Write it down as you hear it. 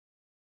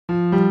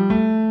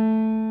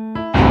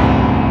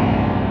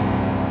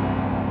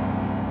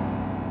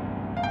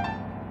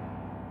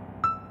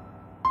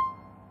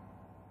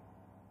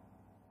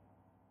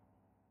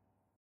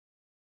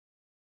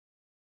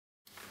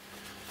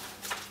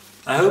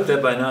I hope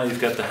that by now you've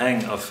got the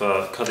hang of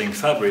cutting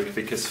fabric,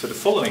 because for the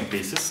following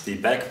pieces, the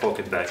back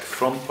pocket bag,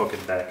 front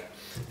pocket bag,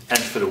 and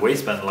for the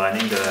waistband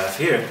lining that I have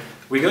here,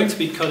 we're going to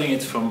be cutting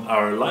it from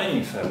our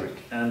lining fabric.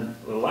 And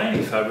the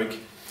lining fabric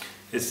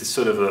is this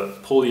sort of a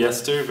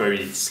polyester,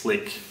 very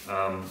slick,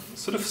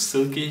 sort of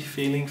silky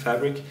feeling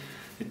fabric.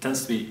 It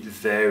tends to be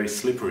very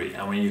slippery,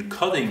 and when you're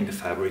cutting the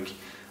fabric,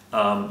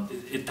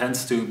 it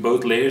tends to,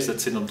 both layers that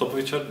sit on top of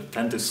each other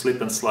tend to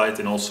slip and slide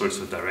in all sorts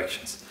of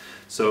directions.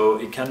 So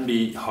it can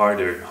be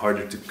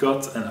harder to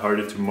cut and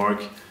harder to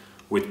mark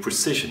with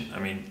precision. I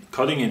mean,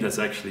 cutting it is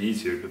actually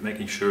easier, but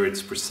making sure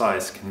it's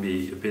precise can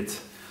be a bit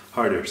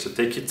harder. So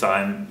take your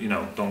time, you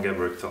know, don't get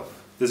worked up.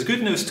 There's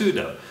good news too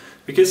though,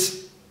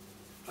 because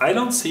I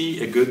don't see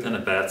a good and a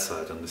bad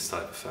side on this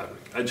type of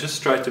fabric. I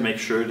just try to make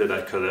sure that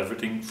I cut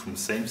everything from the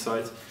same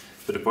side,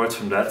 but apart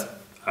from that,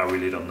 I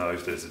really don't know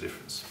if there's a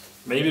difference.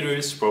 Maybe there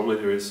is, probably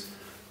there is,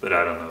 but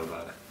I don't know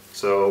about it.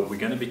 So we're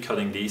going to be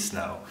cutting these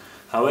now.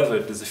 However,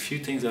 there's a few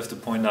things I have to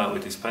point out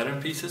with these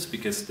pattern pieces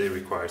because they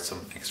require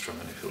some extra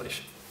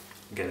manipulation.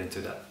 We'll get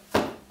into that.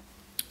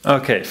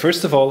 Okay,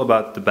 first of all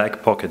about the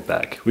back pocket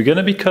bag. We're going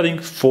to be cutting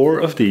 4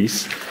 of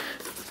these,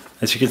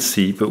 as you can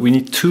see, but we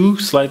need 2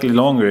 slightly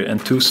longer and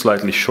 2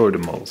 slightly shorter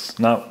molds.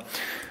 Now,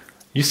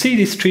 you see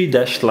these 3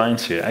 dashed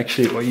lines here.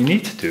 Actually, what you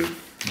need to do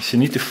is you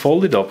need to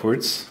fold it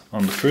upwards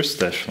on the first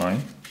dashed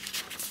line.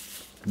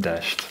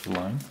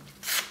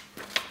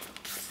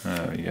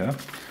 There we go.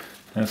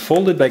 And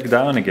fold it back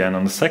down again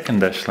on the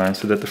second dashed line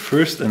so that the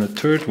first and the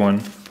third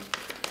one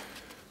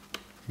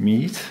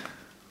meet.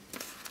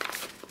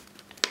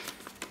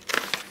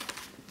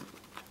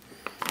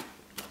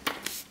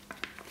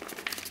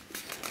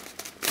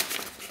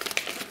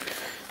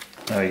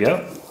 There we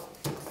go.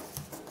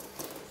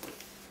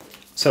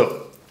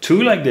 So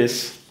 2 like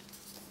this,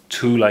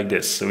 2 like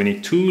this. So we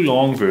need 2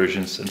 long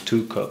versions and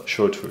 2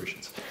 short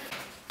versions.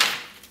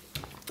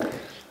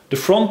 The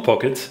front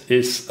pocket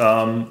is,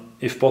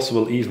 if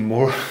possible, even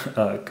more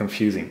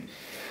confusing.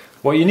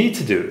 What you need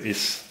to do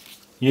is,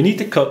 you need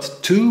to cut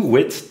 2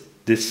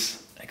 with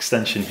this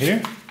extension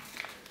here,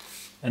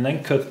 and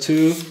then cut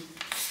 2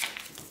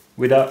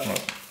 without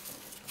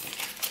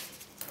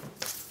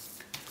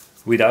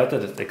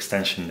that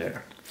extension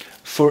there.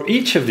 For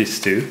each of these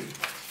 2,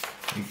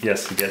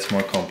 yes, it gets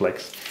more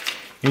complex,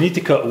 you need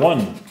to cut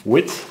 1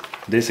 with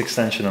this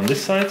extension on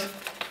this side,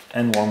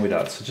 and 1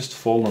 without. So just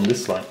fold on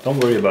this line. Don't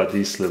worry about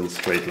these little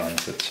straight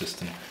lines, that's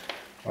just an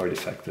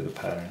artifact of the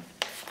pattern.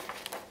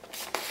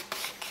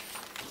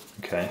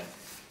 Okay.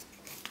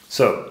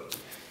 So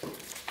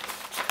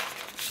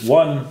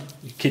 1,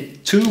 you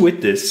keep 2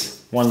 with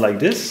this, 1 like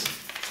this,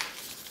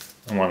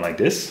 and 1 like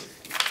this.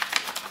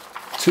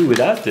 2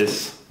 without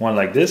this, 1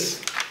 like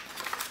this,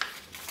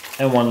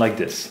 and 1 like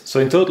this.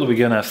 So in total we're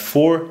gonna have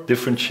 4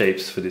 different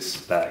shapes for this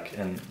bag,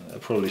 and I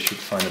probably should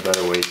find a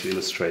better way to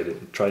illustrate it.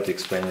 I'll try to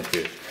explain it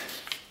here.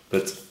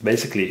 But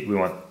basically we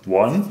want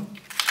 1,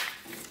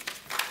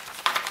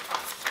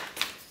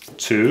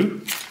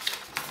 2,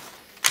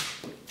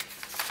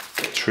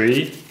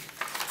 3,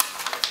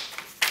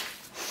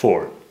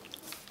 4.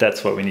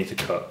 That's what we need to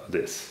cut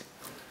this.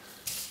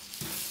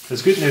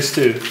 There's good news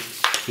too.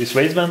 This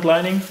waistband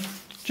lining,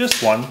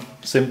 just 1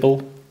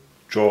 simple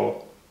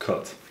draw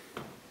cut.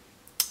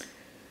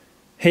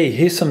 Hey,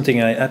 here's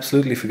something I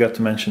absolutely forgot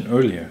to mention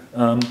earlier.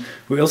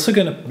 We're also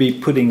going to be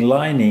putting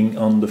lining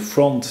on the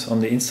front,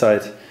 on the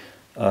inside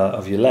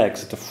of your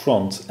legs at the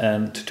front,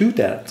 and to do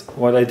that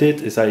what I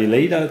did is I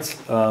laid out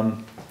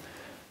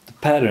the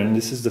pattern.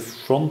 This is the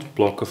front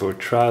block of our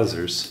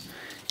trousers,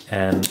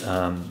 and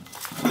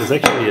there's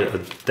actually a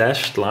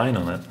dashed line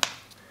on it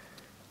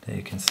that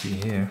you can see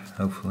here,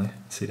 hopefully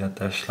see that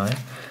dashed line.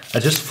 I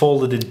just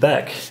folded it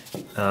back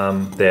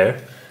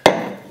there,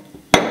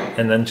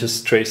 and then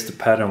just trace the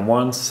pattern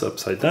once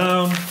upside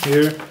down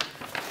here,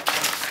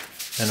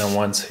 and then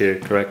once here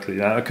correctly.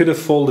 Now I could have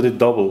folded it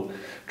double,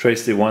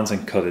 traced it once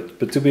and cut it,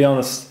 but to be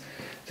honest,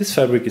 this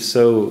fabric is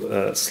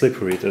so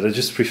slippery that I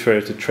just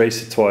prefer to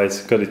trace it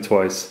twice, cut it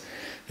twice.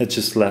 It's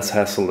just less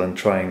hassle than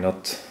trying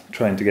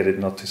to get it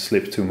not to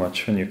slip too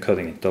much when you're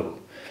cutting it double.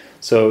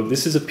 So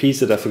this is a piece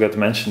that I forgot to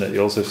mention that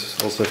you also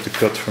have to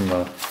cut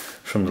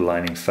from the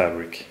lining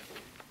fabric.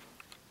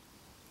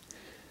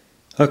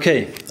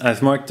 Okay,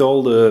 I've marked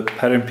all the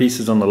pattern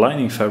pieces on the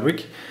lining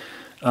fabric.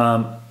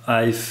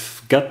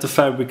 I've got the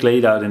fabric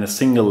laid out in a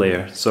single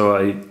layer, so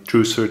I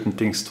drew certain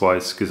things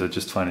twice because I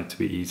just find it to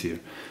be easier.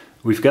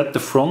 We've got the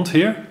front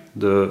here,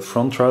 the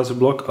front trouser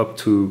block up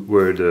to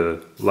where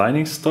the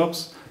lining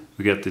stops.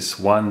 We get this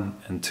 1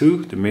 and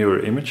 2, the mirror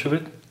image of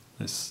it,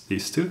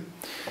 these 2.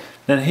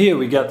 Then here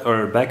we got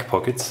our back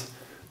pockets.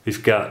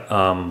 We've got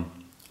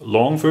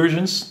long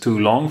versions, 2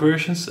 long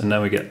versions, and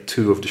then we get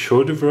 2 of the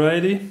shorter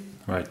variety.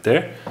 Right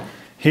there.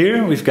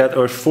 Here we've got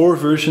our 4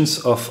 versions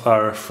of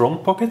our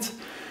front pocket.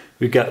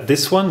 We've got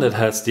this one that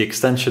has the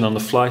extension on the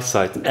fly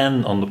side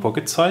and on the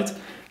pocket side.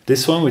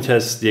 This one which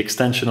has the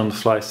extension on the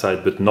fly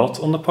side but not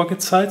on the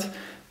pocket side.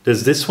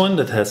 There's this one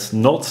that has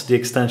not the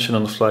extension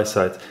on the fly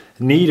side,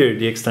 neither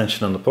the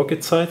extension on the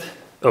pocket side.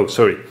 Oh,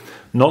 sorry.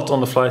 not on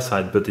the fly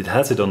side, but it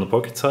has it on the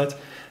pocket side.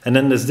 And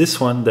then there's this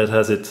one that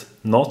has it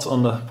not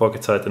on the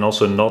pocket side and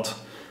also not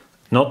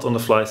on the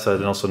fly side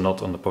and also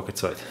not on the pocket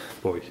side.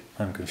 Boy,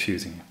 I'm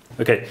confusing you.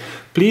 Okay,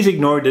 please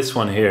ignore this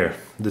one here.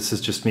 This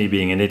is just me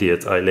being an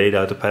idiot. I laid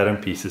out the pattern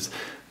pieces,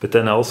 but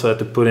then I also had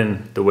to put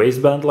in the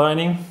waistband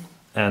lining,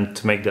 and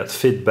to make that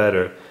fit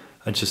better,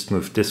 I just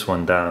moved this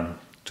one down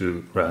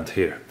to around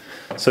here.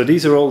 So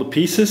these are all the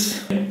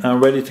pieces.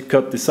 I'm ready to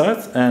cut this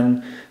out,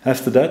 and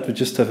after that we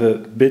just have a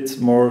bit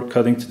more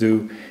cutting to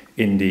do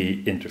in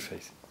the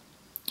interface.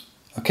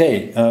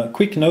 Okay,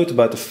 quick note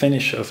about the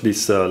finish of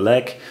this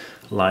leg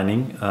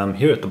lining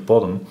here at the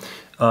bottom.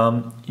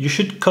 You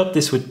should cut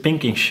this with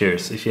pinking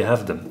shears if you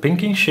have them.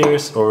 Pinking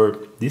shears or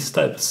this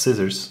type of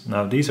scissors,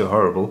 now these are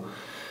horrible.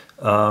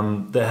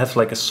 They have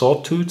like a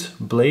sawtooth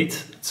blade,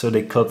 so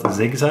they cut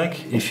zigzag.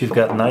 If you've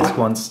got nice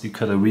ones, you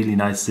cut a really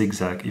nice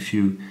zigzag. If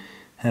you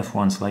have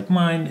ones like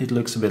mine, it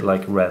looks a bit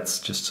like rats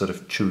just sort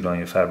of chewed on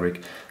your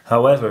fabric.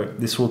 However,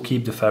 this will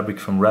keep the fabric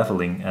from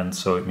raveling, and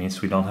so it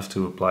means we don't have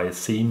to apply a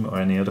seam or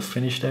any other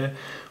finish there,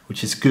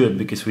 which is good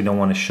because we don't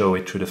want to show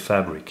it through the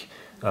fabric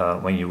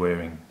when you're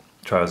wearing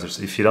trousers.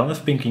 If you don't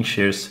have pinking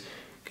shears,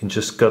 you can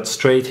just cut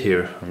straight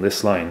here on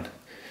this line.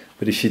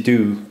 But if you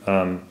do,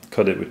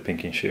 cut it with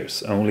pinking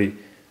shears, only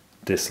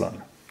this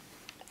line.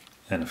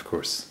 And of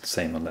course,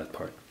 same on that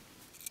part.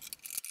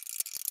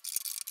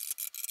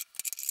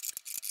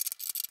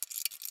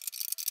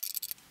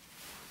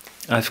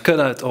 I've cut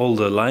out all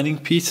the lining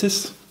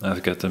pieces.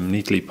 I've got them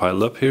neatly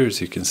piled up here,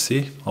 as you can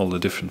see, all the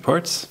different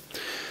parts.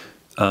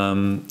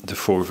 The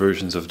 4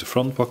 versions of the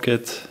front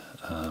pocket,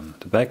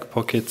 the back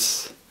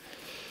pockets,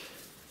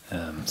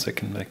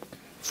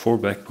 4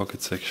 back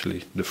pockets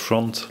actually, the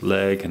front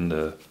leg and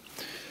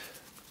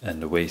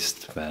the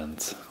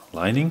waistband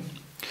lining.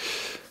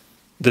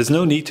 There's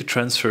no need to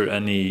transfer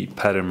any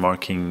pattern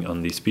marking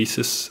on these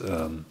pieces.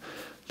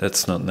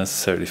 That's not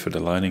necessarily for the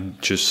lining,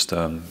 just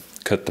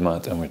cut them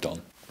out and we're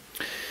done.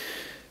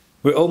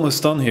 We're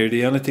almost done here.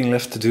 The only thing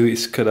left to do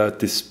is cut out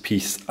this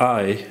piece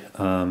I,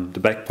 the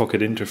back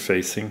pocket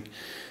interfacing,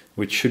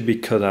 which should be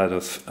cut out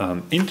of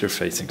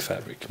interfacing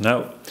fabric.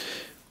 Now,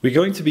 we're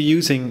going to be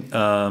using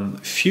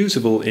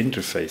fusible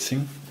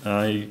interfacing.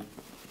 I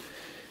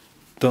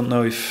don't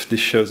know if this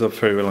shows up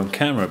very well on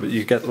camera, but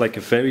you get like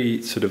a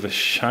very sort of a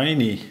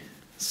shiny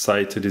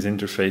side to this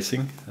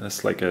interfacing.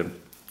 That's like a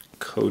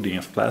coating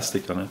of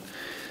plastic on it.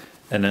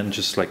 And then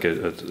just like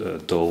a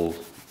dull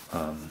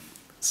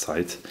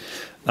side.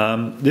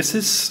 This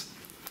is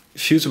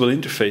fusible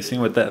interfacing.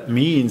 What that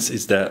means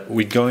is that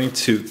we're going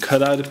to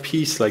cut out a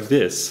piece like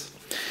this,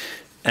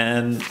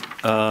 and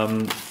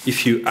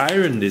if you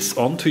iron this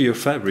onto your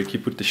fabric, you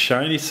put the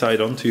shiny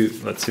side onto,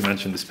 let's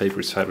imagine this paper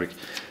is fabric,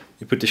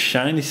 you put the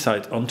shiny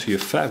side onto your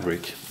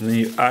fabric, and then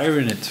you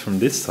iron it from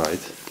this side,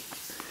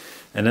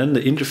 and then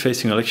the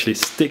interfacing will actually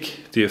stick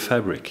to your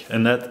fabric,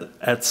 and that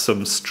adds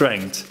some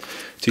strength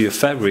to your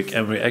fabric.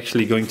 And we're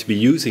actually going to be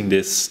using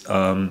this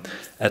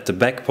at the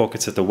back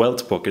pockets, at the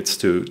welt pockets,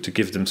 to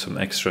give them some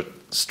extra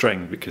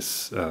strength,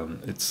 because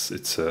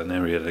it's an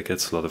area that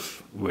gets a lot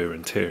of wear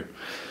and tear.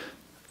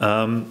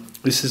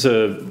 This is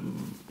a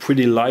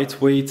pretty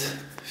lightweight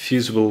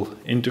fusible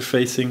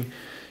interfacing.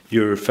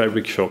 Your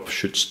fabric shop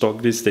should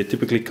stock this. They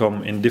typically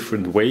come in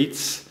different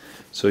weights,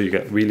 so you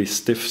get really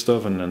stiff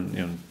stuff, and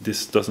then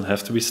this doesn't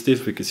have to be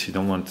stiff because you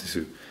don't want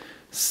to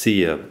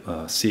see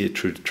it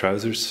through the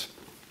trousers.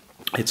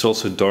 It's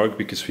also dark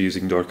because we're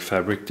using dark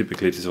fabric.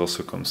 Typically this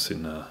also comes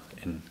in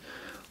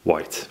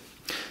white.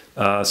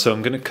 So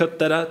I'm going to cut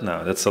that out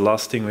now. That's the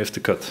last thing we have to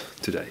cut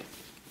today.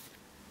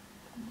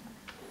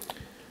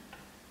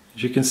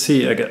 As you can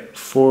see, I got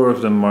 4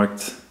 of them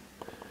marked,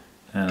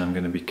 and I'm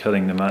going to be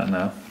cutting them out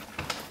now,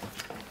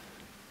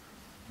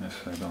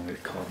 if I don't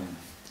get caught in.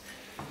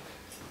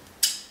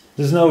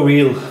 There's no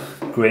real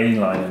grain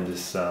line in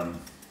this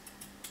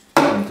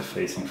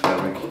interfacing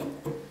fabric,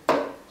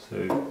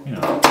 so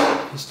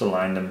just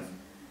align them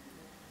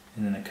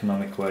in an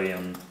economic way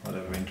on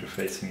whatever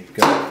interfacing you've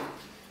got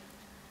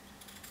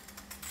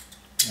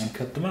and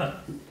cut them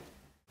out.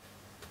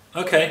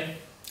 Okay,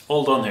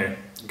 all done here.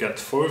 Got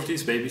 4 of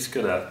these babies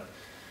cut out.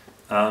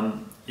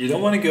 You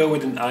don't want to go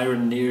with an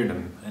iron near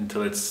them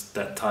until it's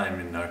that time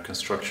in our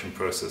construction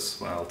process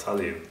when I'll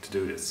tell you to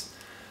do this.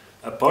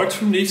 Apart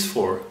from these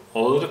 4,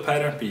 all of the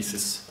pattern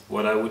pieces,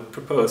 what I would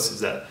propose is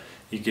that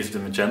you give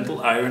them a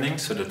gentle ironing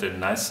so that they're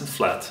nice and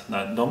flat.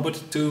 Now, don't put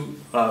it too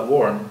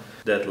warm.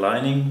 That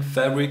lining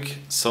fabric,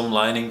 some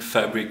lining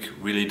fabric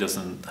really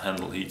doesn't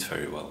handle heat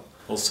very well.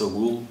 Also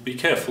wool, be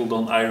careful,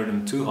 don't iron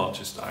them too hot,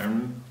 just iron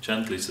them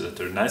gently so that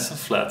they're nice and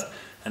flat,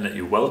 and that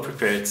you're well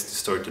prepared to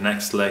start the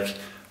next leg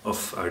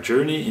of our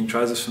journey in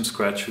Trousers from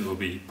Scratch, which will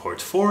be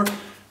part 4,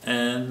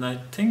 and I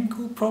think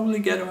we'll probably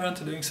get around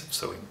to doing some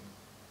sewing.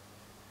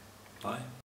 Bye.